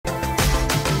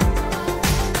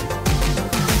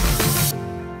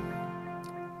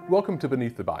Welcome to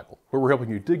Beneath the Bible, where we're helping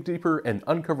you dig deeper and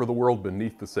uncover the world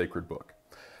beneath the sacred book.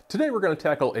 Today we're going to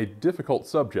tackle a difficult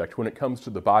subject when it comes to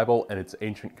the Bible and its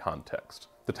ancient context.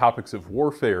 The topics of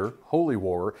warfare, holy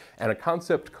war, and a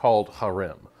concept called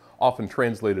Herem, often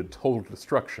translated total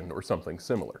destruction or something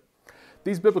similar.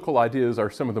 These biblical ideas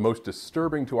are some of the most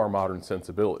disturbing to our modern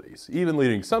sensibilities, even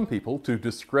leading some people to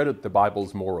discredit the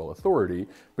Bible's moral authority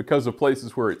because of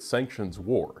places where it sanctions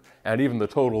war, and even the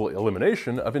total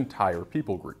elimination of entire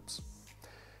people groups.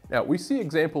 Now, we see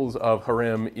examples of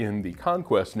Herem in the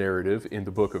conquest narrative in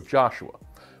the book of Joshua.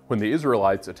 When the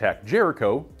Israelites attack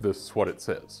Jericho, this is what it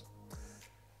says.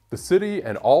 "The city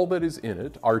and all that is in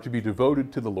it are to be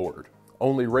devoted to the Lord.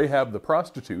 Only Rahab the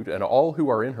prostitute and all who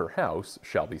are in her house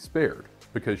shall be spared,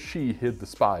 because she hid the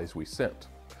spies we sent.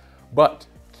 But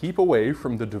keep away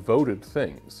from the devoted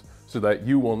things, so that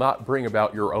you will not bring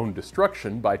about your own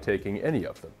destruction by taking any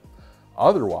of them.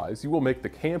 Otherwise, you will make the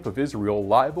camp of Israel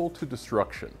liable to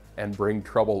destruction and bring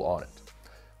trouble on it.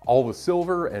 All the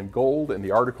silver and gold and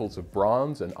the articles of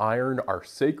bronze and iron are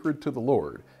sacred to the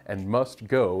Lord and must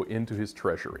go into his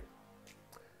treasury."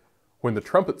 When the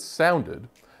trumpets sounded,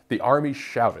 the army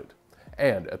shouted,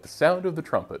 and at the sound of the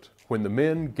trumpet, when the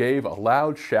men gave a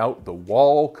loud shout, the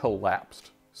wall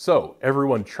collapsed. So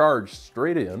everyone charged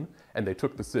straight in, and they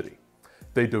took the city.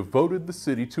 They devoted the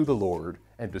city to the Lord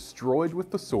and destroyed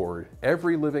with the sword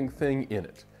every living thing in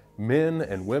it, men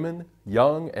and women,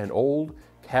 young and old,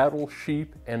 cattle,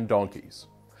 sheep, and donkeys.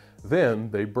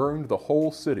 Then they burned the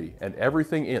whole city and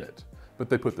everything in it, but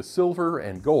they put the silver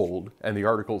and gold and the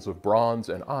articles of bronze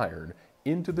and iron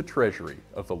into the treasury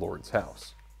of the Lord's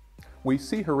house. We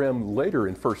see Herem later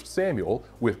in 1 Samuel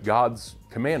with God's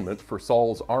commandment for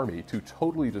Saul's army to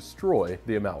totally destroy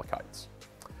the Amalekites.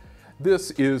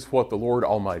 This is what the Lord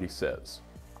Almighty says: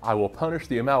 "I will punish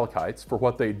the Amalekites for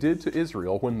what they did to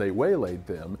Israel when they waylaid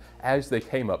them as they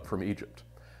came up from Egypt.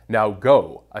 Now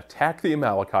go, attack the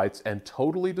Amalekites and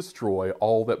totally destroy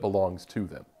all that belongs to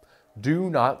them.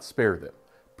 Do not spare them.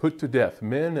 Put to death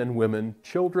men and women,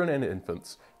 children and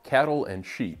infants, cattle and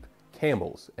sheep,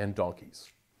 camels and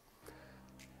donkeys."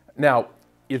 Now,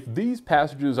 if these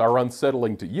passages are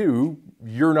unsettling to you,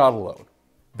 you're not alone.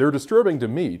 They're disturbing to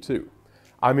me too.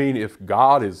 I mean, if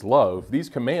God is love, these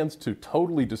commands to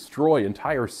totally destroy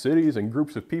entire cities and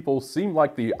groups of people seem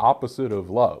like the opposite of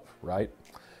love, right?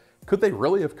 Could they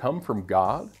really have come from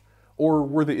God? Or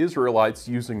were the Israelites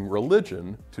using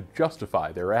religion to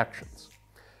justify their actions?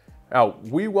 Now,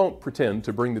 we won't pretend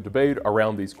to bring the debate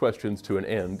around these questions to an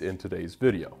end in today's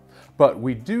video, but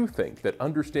we do think that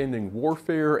understanding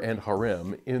warfare and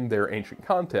Herem in their ancient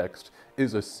context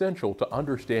is essential to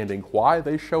understanding why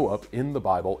they show up in the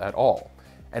Bible at all,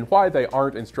 and why they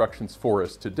aren't instructions for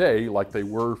us today like they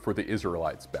were for the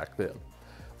Israelites back then.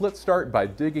 Let's start by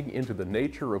digging into the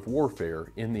nature of warfare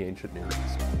in the ancient Near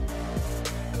East.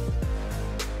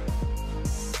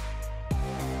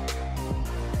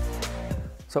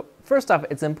 So first off,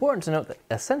 it's important to note that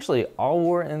essentially all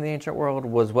war in the ancient world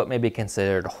was what may be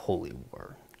considered holy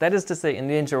war. That is to say, in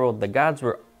the ancient world, the gods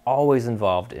were always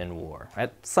involved in war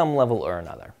at some level or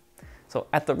another. So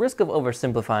at the risk of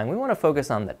oversimplifying, we want to focus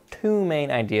on the two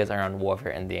main ideas around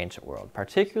warfare in the ancient world,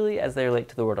 particularly as they relate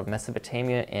to the world of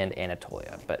Mesopotamia and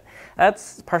Anatolia. But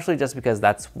that's partially just because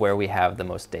that's where we have the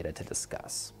most data to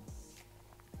discuss.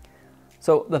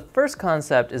 So the first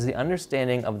concept is the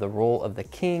understanding of the role of the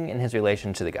king and his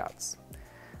relation to the gods.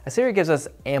 Assyria gives us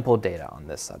ample data on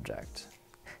this subject.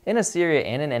 In Assyria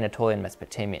and in Anatolia and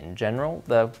Mesopotamia in general,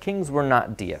 the kings were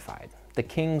not deified. The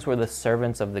kings were the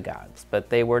servants of the gods,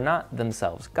 but they were not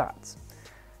themselves gods.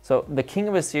 So the king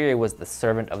of Assyria was the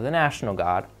servant of the national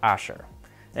god, Ashur.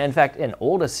 And in fact, in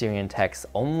old Assyrian texts,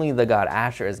 only the god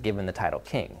Ashur is given the title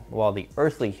king, while the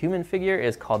earthly human figure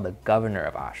is called the governor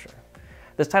of Ashur.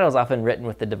 This title is often written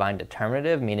with the divine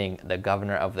determinative, meaning the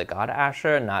governor of the god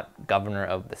Ashur, not governor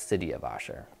of the city of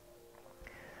Ashur.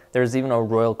 There's even a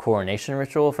royal coronation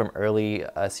ritual from early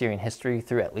Assyrian history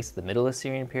through at least the Middle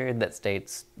Assyrian period that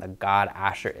states the god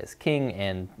Ashur is king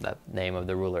and the name of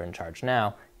the ruler in charge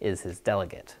now is his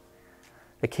delegate.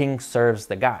 The king serves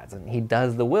the gods and he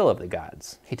does the will of the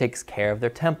gods. He takes care of their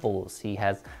temples. He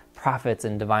has prophets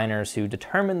and diviners who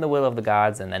determine the will of the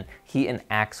gods, and then he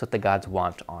enacts what the gods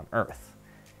want on earth.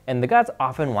 And the gods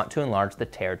often want to enlarge the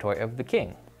territory of the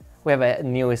king. We have a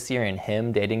Neo-Assyrian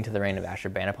hymn dating to the reign of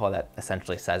Ashurbanipal that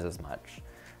essentially says as much.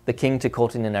 The king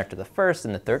Tukulti-Ninurta I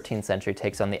in the 13th century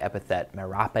takes on the epithet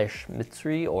Merapesh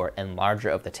Mitzri, or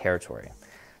enlarger of the territory.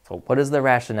 So what is the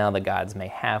rationale the gods may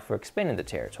have for expanding the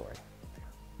territory?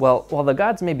 Well, while the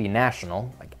gods may be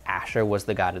national, like Ashur was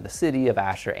the god of the city of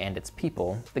Ashur and its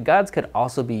people, the gods could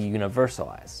also be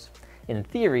universalized. In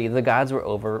theory, the gods were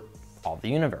over all the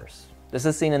universe. This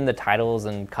is seen in the titles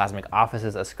and cosmic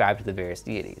offices ascribed to the various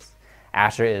deities.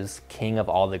 Asher is king of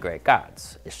all the great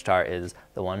gods. Ishtar is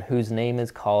the one whose name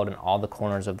is called in all the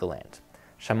corners of the land.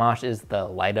 Shamash is the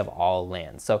light of all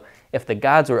lands. So if the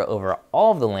gods were over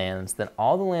all of the lands, then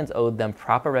all the lands owed them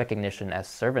proper recognition as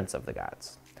servants of the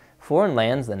gods. Foreign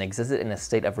lands then existed in a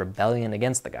state of rebellion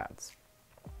against the gods.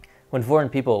 When foreign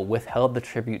people withheld the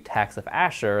tribute tax of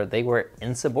Asher, they were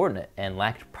insubordinate and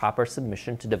lacked proper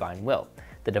submission to divine will,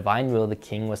 the divine will the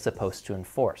king was supposed to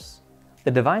enforce.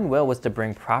 The divine will was to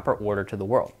bring proper order to the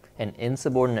world, and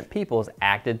insubordinate peoples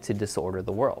acted to disorder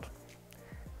the world.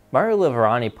 Mario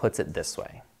Liverani puts it this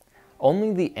way: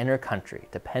 only the inner country,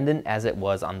 dependent as it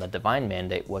was on the divine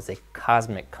mandate, was a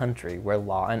cosmic country where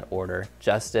law and order,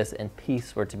 justice, and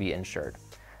peace were to be ensured.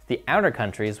 The outer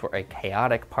countries were a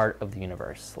chaotic part of the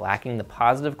universe, lacking the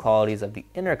positive qualities of the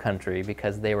inner country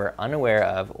because they were unaware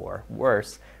of, or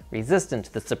worse, resistant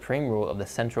to the supreme rule of the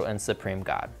central and supreme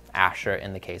god, Asher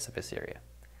in the case of Assyria.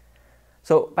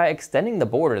 So by extending the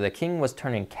border, the king was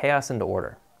turning chaos into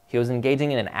order. He was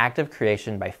engaging in an act of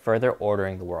creation by further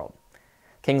ordering the world.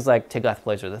 Kings like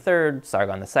Tiglath-Pileser III,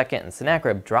 Sargon II, and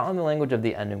Sennacherib draw on the language of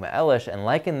the Enuma Elish and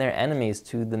liken their enemies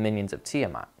to the minions of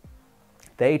Tiamat.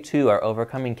 They too are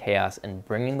overcoming chaos and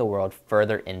bringing the world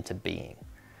further into being.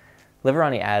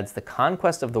 Liverani adds, the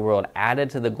conquest of the world added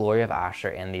to the glory of Asher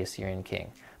and the Assyrian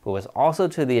king, but was also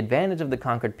to the advantage of the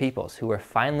conquered peoples who were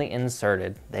finally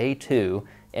inserted, they too,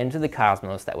 into the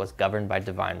cosmos that was governed by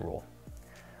divine rule.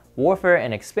 Warfare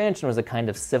and expansion was a kind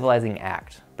of civilizing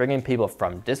act, bringing people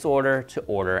from disorder to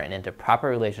order and into proper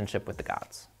relationship with the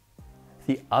gods.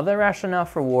 The other rationale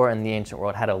for war in the ancient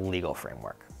world had a legal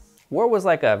framework. War was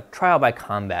like a trial by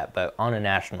combat, but on a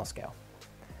national scale.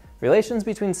 Relations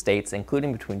between states,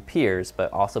 including between peers,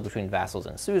 but also between vassals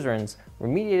and suzerains, were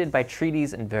mediated by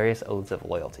treaties and various oaths of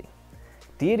loyalty.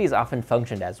 Deities often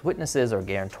functioned as witnesses or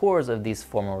guarantors of these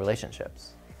formal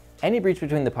relationships. Any breach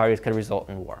between the parties could result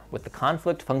in war, with the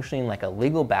conflict functioning like a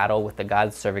legal battle with the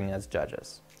gods serving as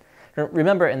judges.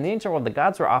 Remember, in the ancient world, the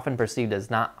gods were often perceived as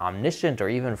not omniscient or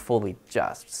even fully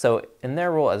just, so in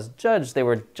their role as judge, they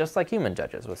were just like human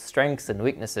judges, with strengths and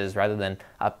weaknesses rather than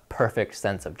a perfect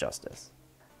sense of justice.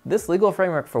 This legal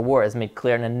framework for war is made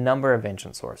clear in a number of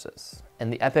ancient sources. In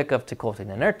the epic of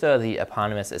Tukulti-Ninurta, the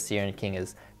eponymous Assyrian king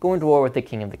is going to war with the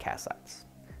king of the Kassites.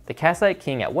 The Kassite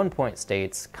king at one point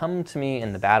states, "Come to me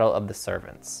in the battle of the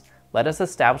servants. Let us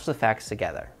establish the facts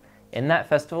together. In that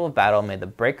festival of battle, may the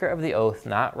breaker of the oath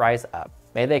not rise up.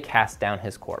 May they cast down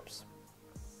his corpse."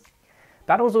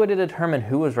 Battle was a way to determine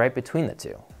who was right between the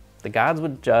two. The gods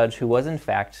would judge who was in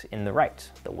fact in the right.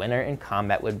 The winner in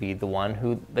combat would be the one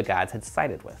who the gods had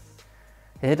sided with.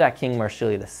 The Hittite king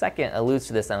Marshili II alludes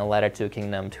to this in a letter to a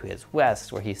kingdom to his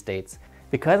west, where he states,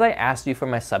 "Because I asked you for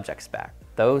my subjects back,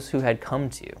 those who had come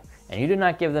to you, and you did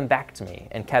not give them back to me,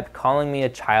 and kept calling me a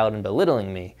child and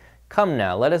belittling me, come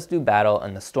now, let us do battle,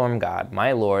 and the storm god,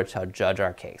 my lord, shall judge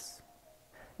our case."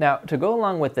 Now, to go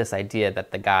along with this idea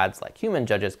that the gods, like human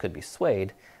judges, could be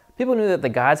swayed, people knew that the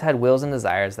gods had wills and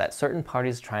desires that certain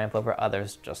parties triumph over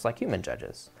others, just like human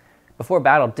judges. Before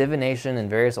battle, divination and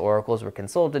various oracles were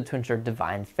consulted to ensure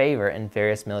divine favor in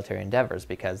various military endeavors,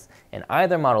 because in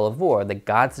either model of war, the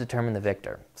gods determine the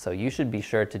victor, so you should be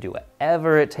sure to do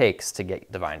whatever it takes to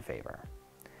get divine favor.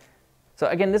 So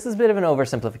again, this is a bit of an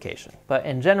oversimplification, but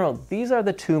in general, these are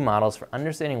the two models for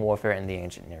understanding warfare in the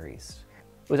ancient Near East.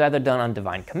 It was either done on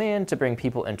divine command to bring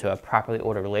people into a properly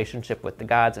ordered relationship with the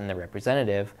gods and their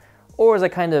representative, or as a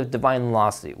kind of divine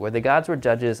lawsuit where the gods were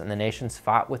judges and the nations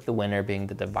fought with the winner being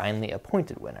the divinely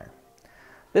appointed winner.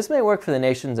 This may work for the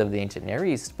nations of the ancient Near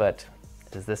East, but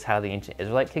is this how the ancient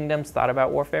Israelite kingdoms thought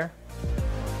about warfare?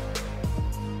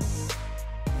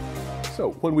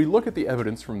 So, when we look at the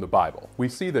evidence from the Bible, we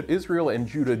see that Israel and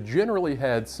Judah generally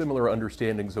had similar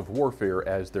understandings of warfare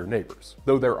as their neighbors,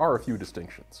 though there are a few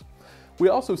distinctions. We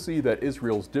also see that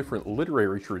Israel's different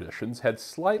literary traditions had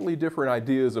slightly different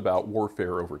ideas about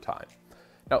warfare over time.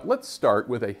 Now, let's start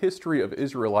with a history of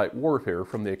Israelite warfare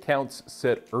from the accounts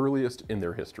set earliest in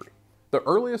their history. The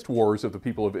earliest wars of the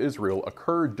people of Israel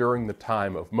occurred during the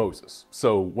time of Moses,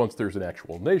 so once there's an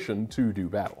actual nation to do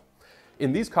battle.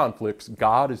 In these conflicts,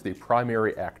 God is the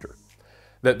primary actor.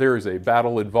 That there is a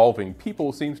battle involving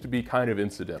people seems to be kind of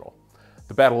incidental.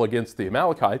 The battle against the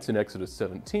Amalekites in Exodus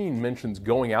 17 mentions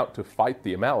going out to fight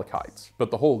the Amalekites, but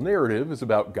the whole narrative is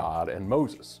about God and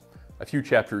Moses. A few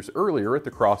chapters earlier, at the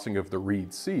crossing of the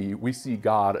Reed Sea, we see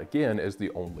God again as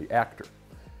the only actor.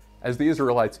 As the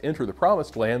Israelites enter the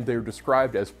Promised Land, they are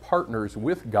described as partners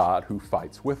with God who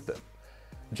fights with them.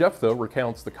 Jephthah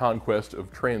recounts the conquest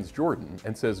of Transjordan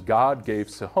and says God gave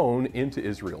Sihon into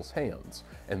Israel's hands,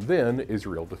 and then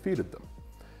Israel defeated them.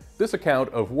 This account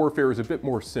of warfare is a bit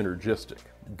more synergistic.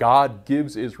 God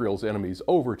gives Israel's enemies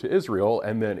over to Israel,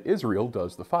 and then Israel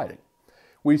does the fighting.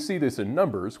 We see this in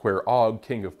Numbers, where Og,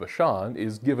 king of Bashan,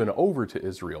 is given over to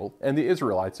Israel, and the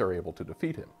Israelites are able to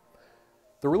defeat him.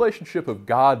 The relationship of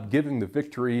God giving the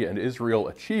victory and Israel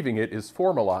achieving it is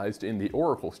formalized in the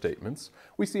oracle statements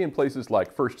we see in places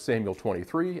like 1 Samuel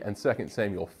 23 and 2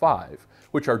 Samuel 5,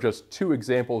 which are just two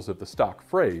examples of the stock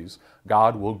phrase,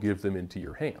 God will give them into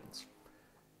your hands.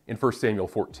 In 1 Samuel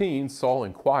 14, Saul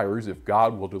inquires if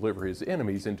God will deliver his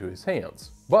enemies into his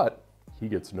hands, but he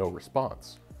gets no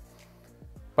response.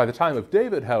 By the time of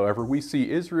David, however, we see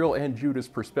Israel and Judah's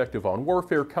perspective on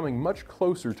warfare coming much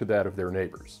closer to that of their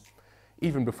neighbors.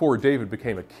 Even before David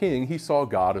became a king, he saw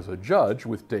God as a judge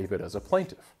with David as a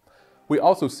plaintiff. We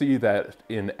also see that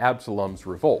in Absalom's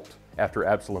revolt. After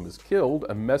Absalom is killed,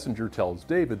 a messenger tells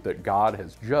David that God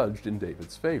has judged in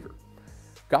David's favor.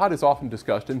 God is often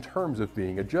discussed in terms of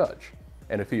being a judge,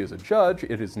 and if he is a judge,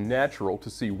 it is natural to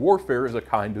see warfare as a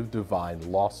kind of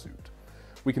divine lawsuit.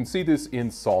 We can see this in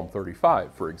Psalm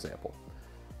 35, for example.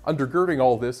 Undergirding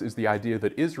all this is the idea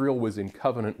that Israel was in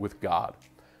covenant with God.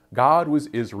 God was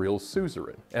Israel's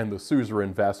suzerain, and the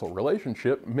suzerain-vassal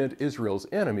relationship meant Israel's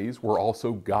enemies were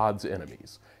also God's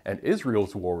enemies, and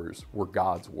Israel's wars were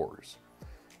God's wars.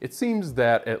 It seems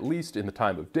that, at least in the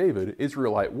time of David,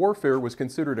 Israelite warfare was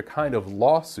considered a kind of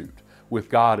lawsuit, with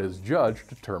God as judge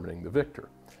determining the victor.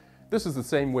 This is the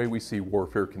same way we see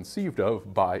warfare conceived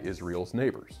of by Israel's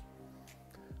neighbors.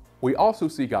 We also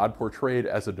see God portrayed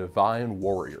as a divine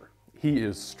warrior. He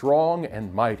is strong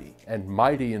and mighty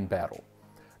in battle.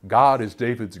 God is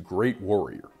David's great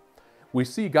warrior. We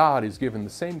see God is given the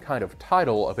same kind of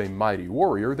title of a mighty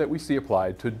warrior that we see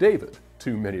applied to David,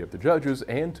 to many of the judges,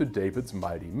 and to David's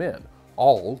mighty men,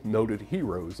 all noted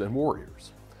heroes and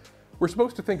warriors. We're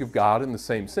supposed to think of God in the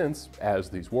same sense as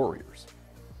these warriors.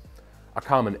 A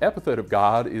common epithet of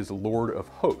God is Lord of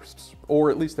Hosts,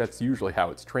 or at least that's usually how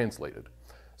it's translated.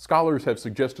 Scholars have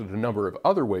suggested a number of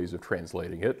other ways of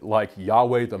translating it, like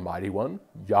Yahweh the Mighty One,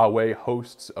 Yahweh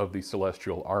Hosts of the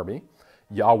Celestial Army,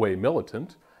 Yahweh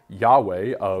Militant,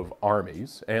 Yahweh of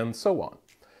Armies, and so on.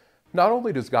 Not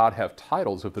only does God have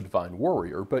titles of the divine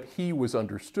warrior, but he was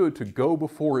understood to go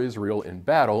before Israel in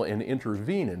battle and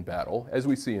intervene in battle, as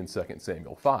we see in 2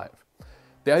 Samuel 5.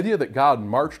 The idea that God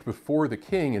marched before the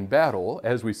king in battle,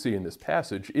 as we see in this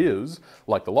passage, is,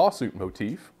 like the lawsuit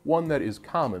motif, one that is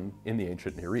common in the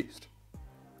ancient Near East.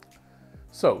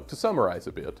 So, to summarize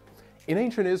a bit, in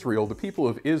ancient Israel, the people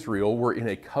of Israel were in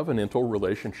a covenantal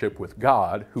relationship with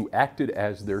God, who acted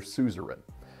as their suzerain.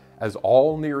 As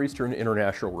all Near Eastern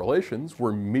international relations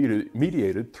were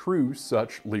mediated through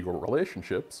such legal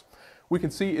relationships, we can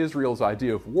see Israel's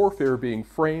idea of warfare being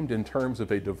framed in terms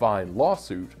of a divine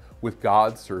lawsuit, with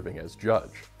God serving as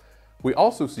judge. We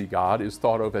also see God is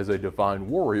thought of as a divine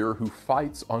warrior who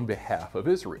fights on behalf of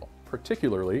Israel,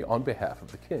 particularly on behalf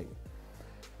of the king.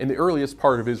 In the earliest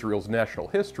part of Israel's national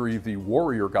history, the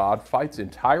warrior God fights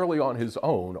entirely on his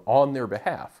own on their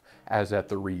behalf, as at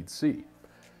the Reed Sea.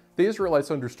 The Israelites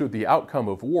understood the outcome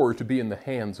of war to be in the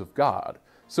hands of God,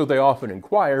 so they often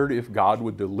inquired if God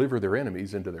would deliver their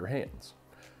enemies into their hands.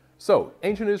 So,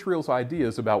 ancient Israel's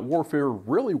ideas about warfare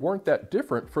really weren't that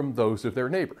different from those of their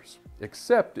neighbors,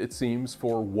 except, it seems,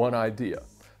 for one idea,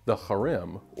 the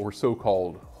Herem, or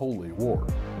so-called holy war.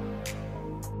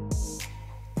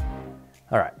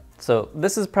 Alright, so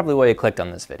this is probably why you clicked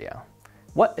on this video.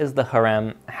 What is the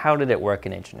Herem? How did it work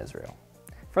in ancient Israel?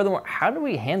 Furthermore, how do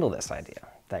we handle this idea,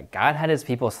 that God had his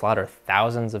people slaughter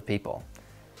thousands of people?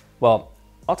 Well,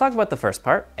 I'll talk about the first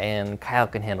part, and Kyle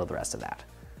can handle the rest of that.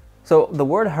 So the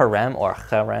word Herem or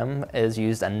Herem is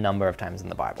used a number of times in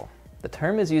the Bible. The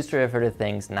term is used to refer to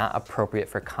things not appropriate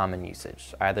for common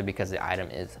usage, either because the item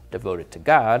is devoted to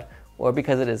God or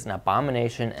because it is an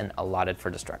abomination and allotted for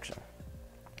destruction.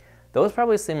 Those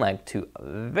probably seem like two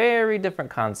very different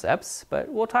concepts, but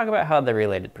we'll talk about how they're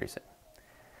related pretty soon.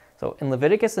 So in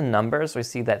Leviticus and Numbers, we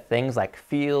see that things like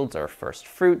fields or first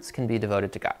fruits can be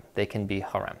devoted to God. They can be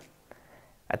Herem.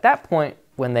 At that point,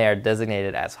 when they are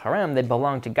designated as Herem, they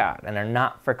belong to God and are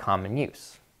not for common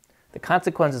use. The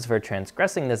consequences for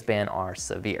transgressing this ban are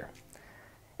severe.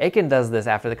 Achan does this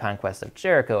after the conquest of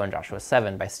Jericho in Joshua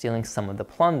 7 by stealing some of the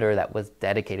plunder that was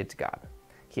dedicated to God.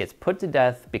 He is put to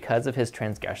death because of his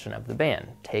transgression of the ban,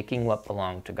 taking what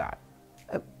belonged to God.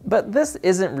 But this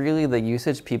isn't really the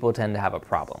usage people tend to have a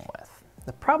problem with.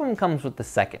 The problem comes with the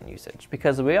second usage,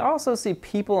 because we also see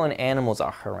people and animals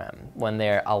are Herem when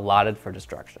they're allotted for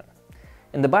destruction.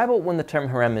 In the Bible, when the term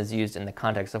Herem is used in the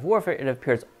context of warfare, it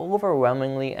appears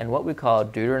overwhelmingly in what we call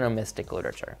Deuteronomistic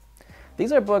literature.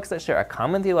 These are books that share a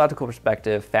common theological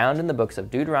perspective found in the books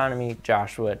of Deuteronomy,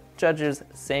 Joshua, Judges,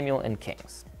 Samuel, and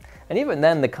Kings. And even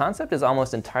then, the concept is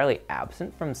almost entirely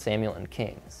absent from Samuel and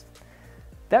Kings.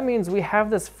 That means we have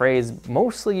this phrase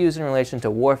mostly used in relation to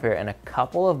warfare in a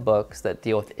couple of books that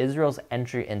deal with Israel's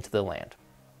entry into the land.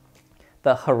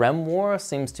 The Herem War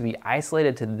seems to be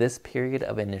isolated to this period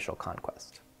of initial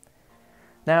conquest.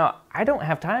 Now, I don't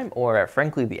have time or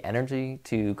frankly the energy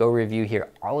to go review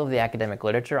here all of the academic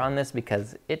literature on this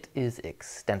because it is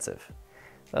extensive.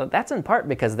 That's in part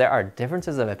because there are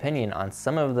differences of opinion on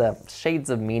some of the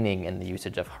shades of meaning in the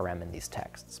usage of Herem in these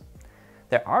texts.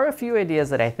 There are a few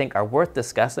ideas that I think are worth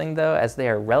discussing though, as they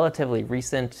are relatively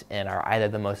recent and are either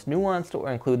the most nuanced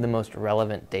or include the most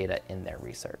relevant data in their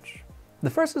research. The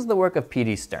first is the work of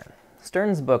P.D. Stern.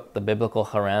 Stern's book, The Biblical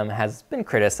Herem, has been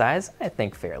criticized, I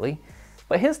think fairly,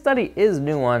 but his study is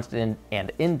nuanced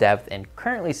and in-depth and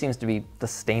currently seems to be the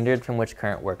standard from which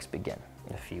current works begin.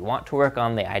 If you want to work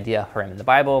on the idea of Herem in the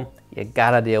Bible, you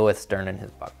gotta deal with Stern in his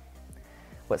book.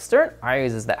 What Stern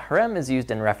argues is that Herem is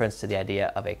used in reference to the idea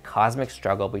of a cosmic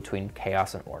struggle between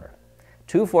chaos and order.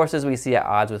 Two forces we see at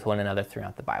odds with one another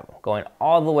throughout the Bible, going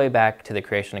all the way back to the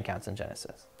creation accounts in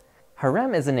Genesis.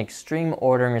 Herem is an extreme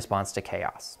order in response to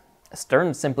chaos.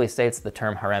 Stern simply states the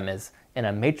term Herem is in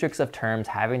a matrix of terms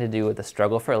having to do with the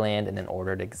struggle for land and an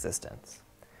ordered existence.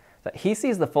 But he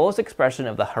sees the fullest expression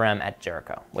of the Herem at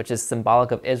Jericho, which is symbolic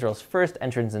of Israel's first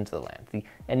entrance into the land, the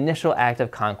initial act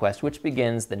of conquest which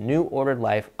begins the new ordered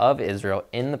life of Israel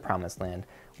in the Promised Land,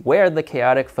 where the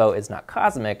chaotic foe is not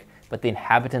cosmic, but the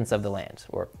inhabitants of the land,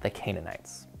 or the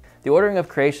Canaanites. The ordering of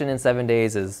creation in 7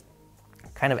 days is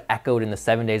kind of echoed in the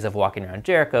 7 days of walking around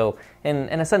Jericho, and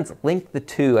in a sense link the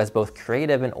two as both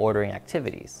creative and ordering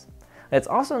activities. It's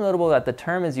also notable that the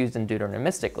term is used in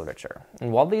Deuteronomistic literature,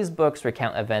 and while these books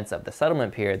recount events of the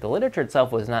settlement period, the literature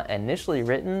itself was not initially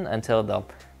written until the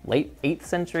late 8th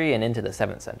century and into the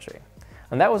 7th century.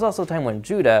 And that was also a time when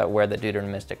Judah, where the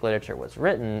Deuteronomistic literature was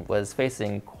written, was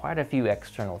facing quite a few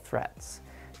external threats.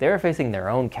 They were facing their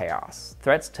own chaos,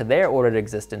 threats to their ordered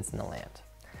existence in the land.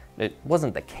 It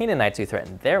wasn't the Canaanites who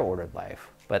threatened their ordered life,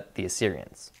 but the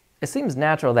Assyrians. It seems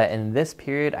natural that in this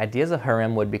period, ideas of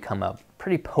Herem would become a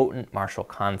pretty potent martial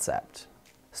concept.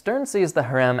 Stern sees the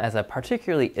Herem as a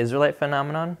particularly Israelite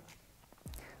phenomenon,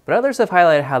 but others have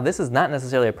highlighted how this is not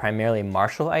necessarily a primarily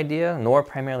martial idea, nor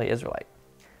primarily Israelite.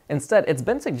 Instead, it's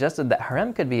been suggested that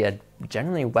Herem could be a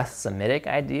generally West Semitic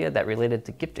idea that related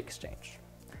to gift exchange.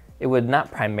 It would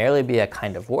not primarily be a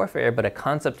kind of warfare, but a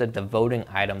concept of devoting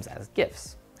items as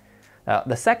gifts.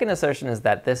 The second assertion is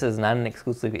that this is not an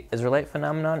exclusively Israelite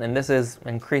phenomenon, and this is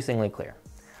increasingly clear.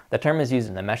 The term is used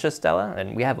in the Mesha stela,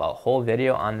 and we have a whole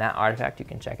video on that artifact you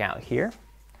can check out here.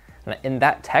 And in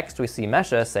that text, we see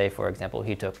Mesha say, for example,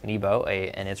 he took Nebo,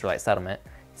 an Israelite settlement,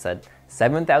 said,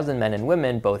 7,000 men and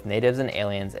women, both natives and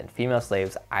aliens, and female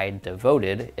slaves, I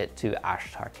devoted it to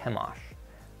Ashtar Chemosh.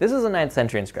 This is a 9th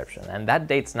century inscription, and that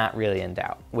date's not really in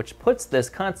doubt, which puts this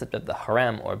concept of the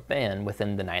Herem or ban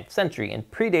within the 9th century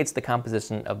and predates the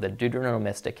composition of the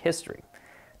Deuteronomistic history.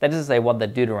 That is to say, while the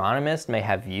Deuteronomists may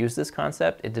have used this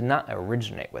concept, it did not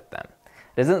originate with them.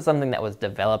 It isn't something that was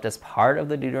developed as part of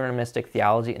the Deuteronomistic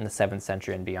theology in the 7th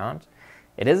century and beyond.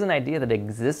 It is an idea that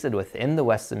existed within the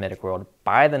West Semitic world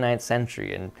by the 9th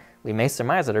century, and we may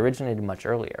surmise it originated much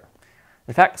earlier.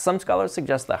 In fact, some scholars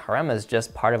suggest that Herem is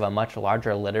just part of a much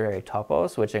larger literary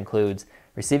topos, which includes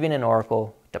receiving an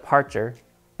oracle, departure,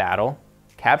 battle,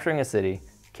 capturing a city,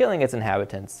 killing its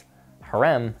inhabitants,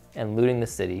 Herem, and looting the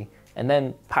city, and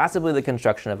then possibly the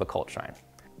construction of a cult shrine.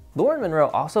 Lauren Monroe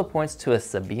also points to a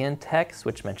Sabaean text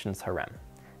which mentions Herem.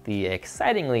 The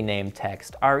excitingly named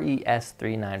text RES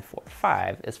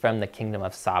 3945 is from the Kingdom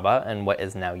of Saba in what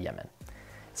is now Yemen.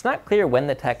 It's not clear when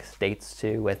the text dates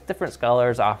to, with different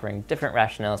scholars offering different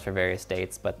rationales for various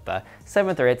dates, but the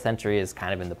 7th or 8th century is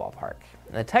kind of in the ballpark.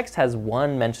 And the text has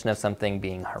one mention of something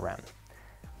being Herem.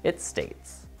 It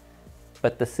states,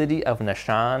 "But the city of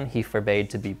Nashan he forbade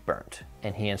to be burnt,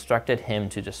 and he instructed him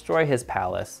to destroy his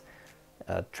palace,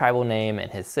 a tribal name,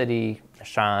 and his city,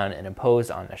 Nashan, and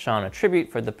imposed on Nashan a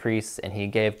tribute for the priests, and he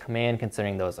gave command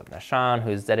concerning those of Nashan,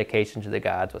 whose dedication to the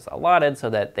gods was allotted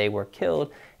so that they were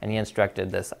killed, and he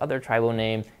instructed this other tribal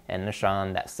name, and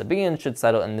Nashan, that Sabaeans should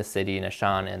settle in the city,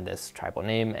 Nashan, and this tribal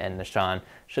name, and Nashan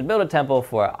should build a temple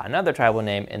for another tribal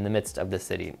name in the midst of the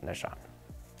city, Nashan."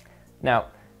 Now,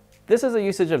 this is a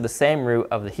usage of the same root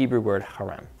of the Hebrew word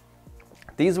Herem.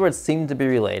 These words seem to be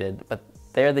related, but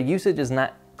there the usage is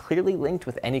not clearly linked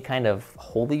with any kind of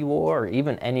holy war or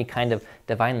even any kind of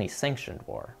divinely sanctioned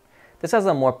war. This has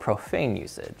a more profane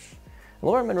usage.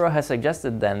 Laura Monroe has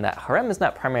suggested then that Herem is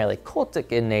not primarily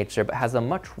cultic in nature, but has a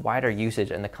much wider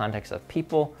usage in the context of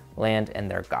people, land, and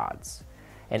their gods.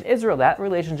 In Israel, that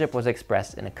relationship was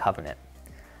expressed in a covenant.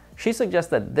 She suggests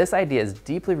that this idea is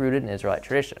deeply rooted in Israelite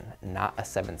tradition, not a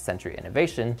 7th century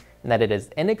innovation, and that it is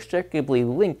inextricably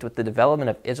linked with the development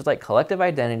of Israelite collective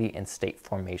identity and state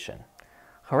formation.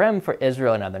 Herem for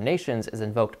Israel and other nations is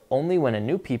invoked only when a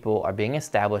new people are being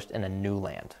established in a new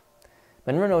land.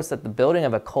 Monroe notes that the building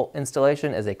of a cult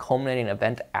installation is a culminating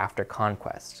event after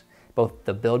conquest. Both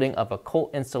the building of a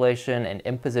cult installation and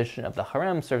imposition of the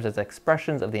Herem serves as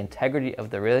expressions of the integrity of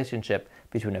the relationship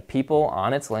between a people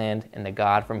on its land and the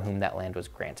God from whom that land was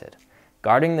granted.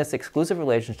 Guarding this exclusive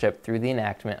relationship through the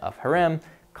enactment of Herem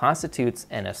constitutes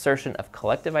an assertion of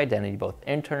collective identity both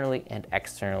internally and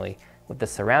externally, with the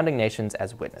surrounding nations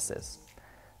as witnesses.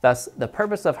 Thus, the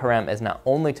purpose of Herem is not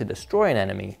only to destroy an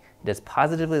enemy, it is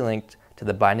positively linked to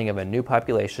the binding of a new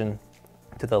population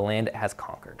to the land it has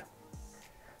conquered.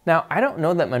 Now, I don't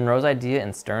know that Monroe's idea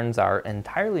and Stern's are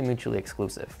entirely mutually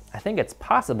exclusive. I think it's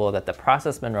possible that the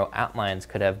process Monroe outlines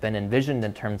could have been envisioned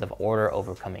in terms of order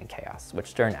overcoming chaos, which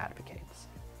Stern advocates.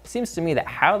 It seems to me that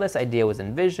how this idea was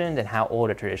envisioned and how old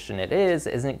a tradition it is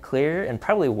isn't clear and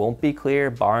probably won't be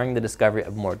clear barring the discovery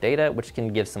of more data, which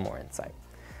can give some more insight.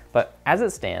 But as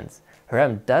it stands,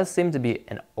 Herem does seem to be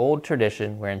an old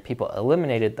tradition wherein people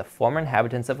eliminated the former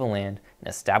inhabitants of a land and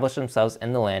established themselves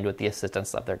in the land with the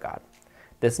assistance of their god.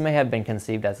 This may have been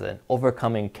conceived as an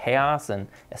overcoming chaos and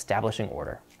establishing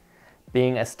order.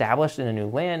 Being established in a new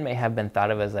land may have been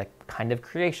thought of as a kind of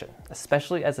creation,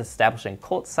 especially as establishing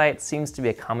cult sites seems to be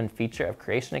a common feature of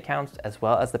creation accounts as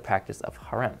well as the practice of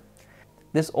Herem.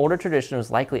 This older tradition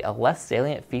was likely a less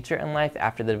salient feature in life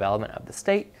after the development of the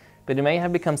state, but it may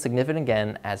have become significant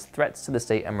again as threats to the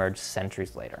state emerged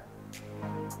centuries later.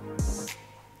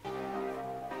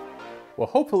 Well,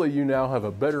 hopefully you now have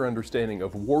a better understanding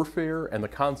of warfare and the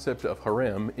concept of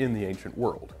Herem in the ancient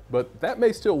world. But that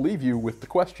may still leave you with the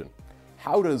question,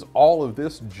 how does all of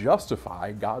this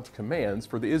justify God's commands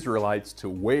for the Israelites to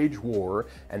wage war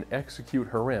and execute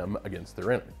Herem against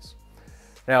their enemies?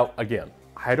 Now, again,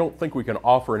 I don't think we can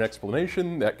offer an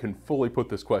explanation that can fully put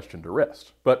this question to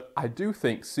rest, but I do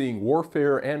think seeing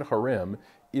warfare and Herem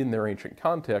in their ancient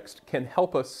context can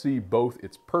help us see both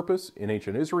its purpose in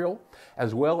ancient Israel,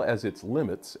 as well as its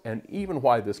limits, and even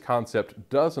why this concept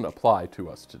doesn't apply to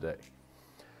us today.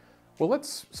 Well,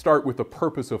 let's start with the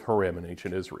purpose of Herem in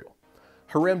ancient Israel.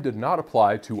 Herem did not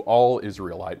apply to all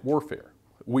Israelite warfare.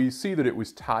 We see that it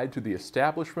was tied to the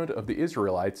establishment of the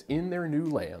Israelites in their new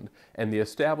land and the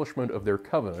establishment of their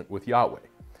covenant with Yahweh.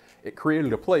 It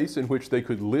created a place in which they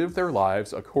could live their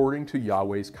lives according to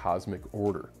Yahweh's cosmic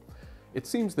order. It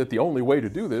seems that the only way to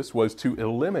do this was to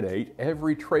eliminate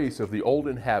every trace of the old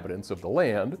inhabitants of the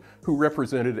land who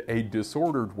represented a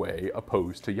disordered way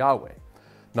opposed to Yahweh.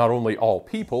 Not only all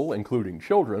people, including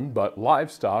children, but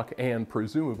livestock and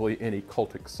presumably any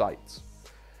cultic sites.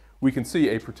 We can see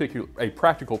a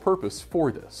practical purpose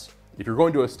for this. If you're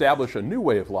going to establish a new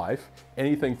way of life,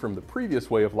 anything from the previous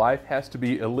way of life has to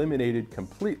be eliminated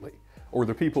completely, or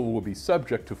the people will be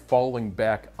subject to falling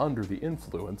back under the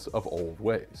influence of old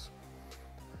ways.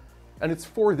 And it's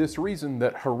for this reason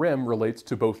that Herem relates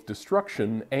to both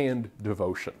destruction and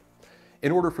devotion.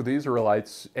 In order for the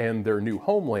Israelites and their new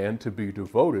homeland to be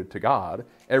devoted to God,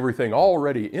 everything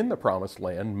already in the Promised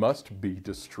Land must be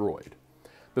destroyed.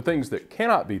 The things that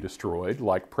cannot be destroyed,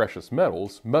 like precious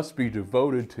metals, must be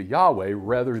devoted to Yahweh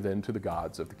rather than to the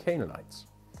gods of the Canaanites.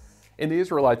 In the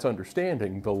Israelites'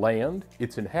 understanding, the land,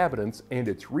 its inhabitants, and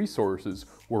its resources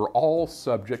were all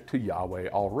subject to Yahweh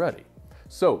already.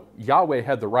 So Yahweh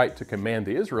had the right to command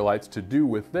the Israelites to do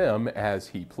with them as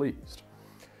he pleased.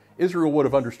 Israel would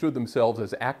have understood themselves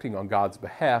as acting on God's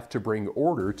behalf to bring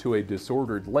order to a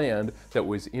disordered land that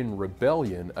was in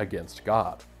rebellion against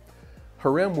God.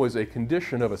 Herem was a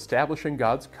condition of establishing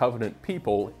God's covenant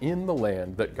people in the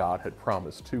land that God had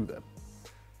promised to them.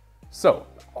 So,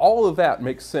 all of that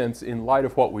makes sense in light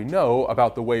of what we know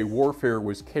about the way warfare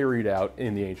was carried out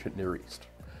in the ancient Near East.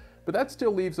 But that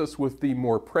still leaves us with the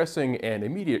more pressing and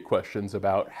immediate questions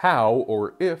about how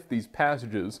or if these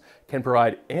passages can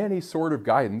provide any sort of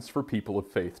guidance for people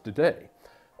of faith today,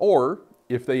 or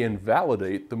if they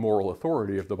invalidate the moral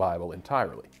authority of the Bible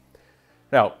entirely.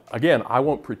 Now, again, I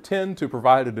won't pretend to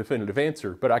provide a definitive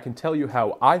answer, but I can tell you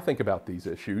how I think about these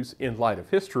issues in light of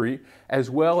history, as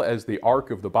well as the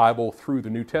arc of the Bible through the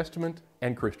New Testament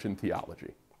and Christian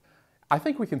theology. I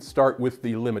think we can start with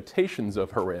the limitations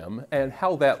of Herem and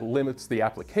how that limits the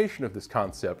application of this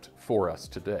concept for us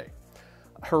today.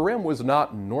 Herem was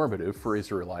not normative for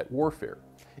Israelite warfare.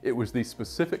 It was the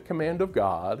specific command of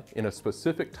God in a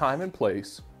specific time and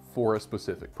place for a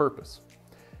specific purpose.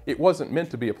 It wasn't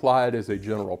meant to be applied as a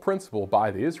general principle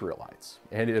by the Israelites,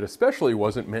 and it especially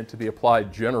wasn't meant to be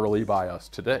applied generally by us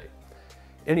today.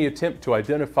 Any attempt to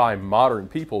identify modern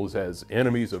peoples as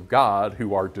enemies of God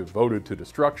who are devoted to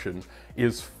destruction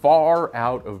is far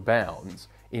out of bounds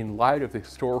in light of the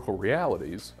historical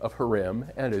realities of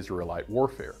Herem and Israelite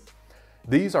warfare.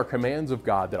 These are commands of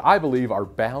God that I believe are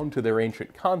bound to their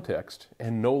ancient context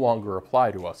and no longer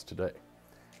apply to us today.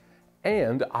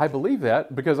 And I believe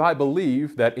that because I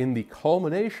believe that in the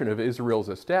culmination of Israel's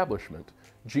establishment,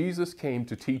 Jesus came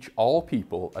to teach all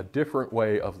people a different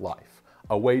way of life,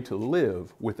 a way to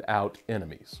live without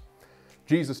enemies.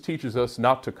 Jesus teaches us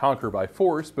not to conquer by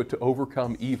force, but to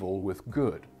overcome evil with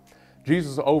good.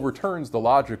 Jesus overturns the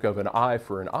logic of an eye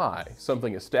for an eye,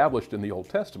 something established in the Old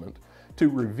Testament, to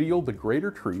reveal the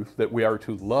greater truth that we are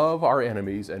to love our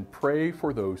enemies and pray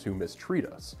for those who mistreat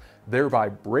us, thereby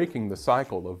breaking the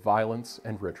cycle of violence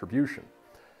and retribution.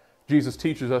 Jesus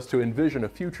teaches us to envision a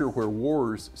future where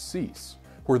wars cease,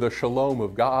 where the shalom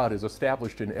of God is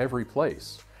established in every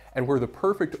place, and where the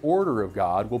perfect order of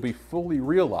God will be fully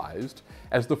realized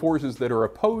as the forces that are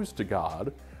opposed to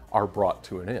God are brought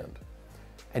to an end.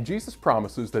 And Jesus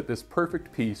promises that this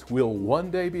perfect peace will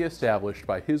one day be established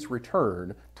by His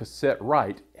return to set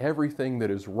right everything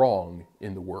that is wrong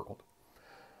in the world.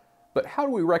 But how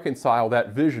do we reconcile that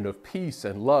vision of peace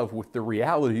and love with the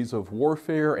realities of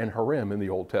warfare and Herem in the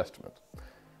Old Testament?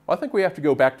 Well, I think we have to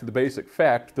go back to the basic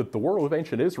fact that the world of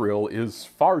ancient Israel is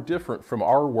far different from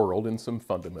our world in some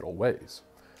fundamental ways.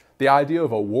 The idea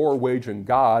of a war-waging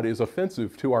God is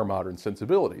offensive to our modern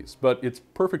sensibilities, but it's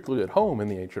perfectly at home in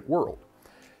the ancient world.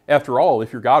 After all,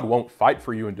 if your God won't fight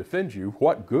for you and defend you,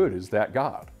 what good is that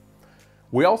God?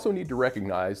 We also need to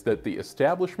recognize that the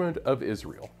establishment of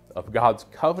Israel, of God's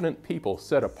covenant people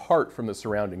set apart from the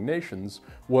surrounding nations,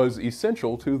 was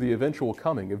essential to the eventual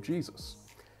coming of Jesus.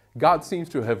 God seems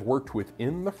to have worked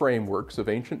within the frameworks of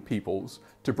ancient peoples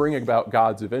to bring about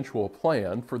God's eventual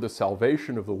plan for the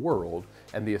salvation of the world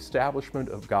and the establishment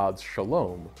of God's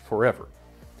shalom forever.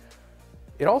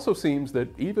 It also seems that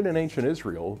even in ancient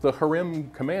Israel, the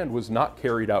Herem command was not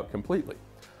carried out completely.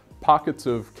 Pockets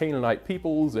of Canaanite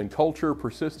peoples and culture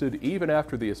persisted even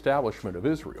after the establishment of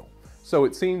Israel, so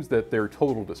it seems that their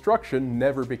total destruction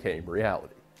never became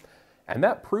reality. And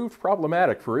that proved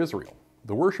problematic for Israel.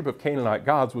 The worship of Canaanite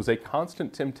gods was a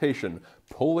constant temptation,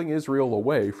 pulling Israel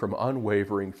away from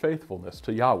unwavering faithfulness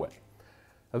to Yahweh.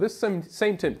 Now, this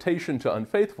same temptation to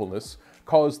unfaithfulness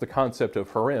caused the concept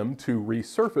of Herem to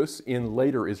resurface in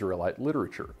later Israelite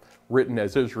literature, written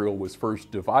as Israel was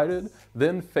first divided,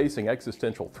 then facing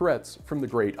existential threats from the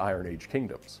great Iron Age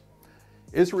kingdoms.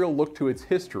 Israel looked to its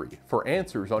history for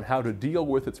answers on how to deal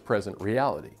with its present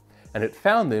reality, and it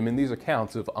found them in these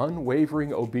accounts of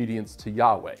unwavering obedience to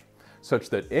Yahweh, such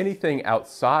that anything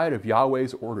outside of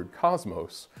Yahweh's ordered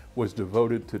cosmos was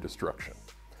devoted to destruction.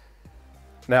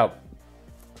 Now,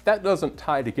 that doesn't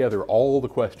tie together all the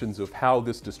questions of how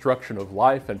this destruction of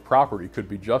life and property could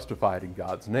be justified in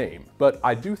God's name, but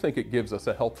I do think it gives us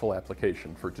a helpful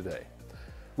application for today.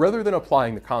 Rather than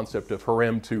applying the concept of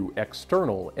Herem to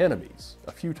external enemies,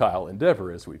 a futile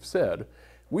endeavor as we've said,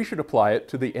 we should apply it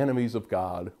to the enemies of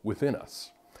God within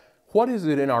us. What is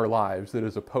it in our lives that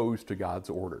is opposed to God's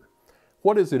order?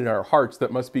 What is it in our hearts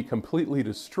that must be completely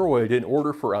destroyed in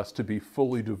order for us to be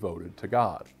fully devoted to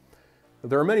God?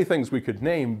 There are many things we could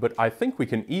name, but I think we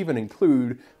can even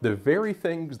include the very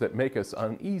things that make us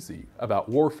uneasy about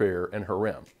warfare and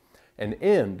Herem, an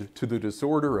end to the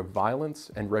disorder of violence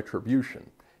and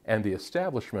retribution, and the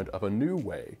establishment of a new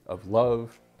way of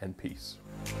love and peace.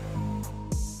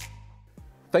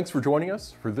 Thanks for joining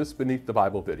us for this Beneath the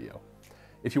Bible video.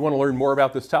 If you want to learn more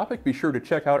about this topic, be sure to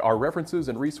check out our references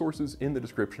and resources in the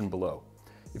description below.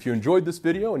 If you enjoyed this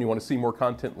video and you want to see more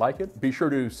content like it, be sure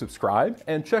to subscribe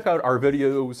and check out our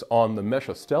videos on the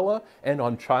Mesha Stela and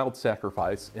on child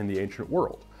sacrifice in the ancient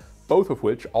world, both of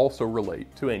which also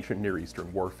relate to ancient Near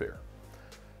Eastern warfare.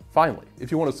 Finally, if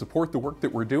you want to support the work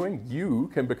that we're doing, you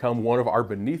can become one of our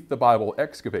Beneath the Bible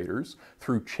excavators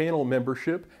through channel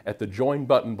membership at the Join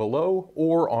button below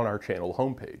or on our channel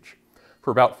homepage. For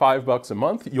about $5 a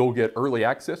month, you'll get early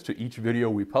access to each video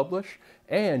we publish,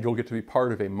 and you'll get to be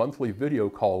part of a monthly video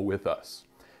call with us.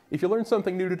 If you learned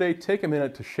something new today, take a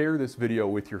minute to share this video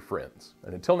with your friends.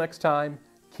 And until next time,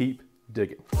 keep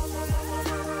digging.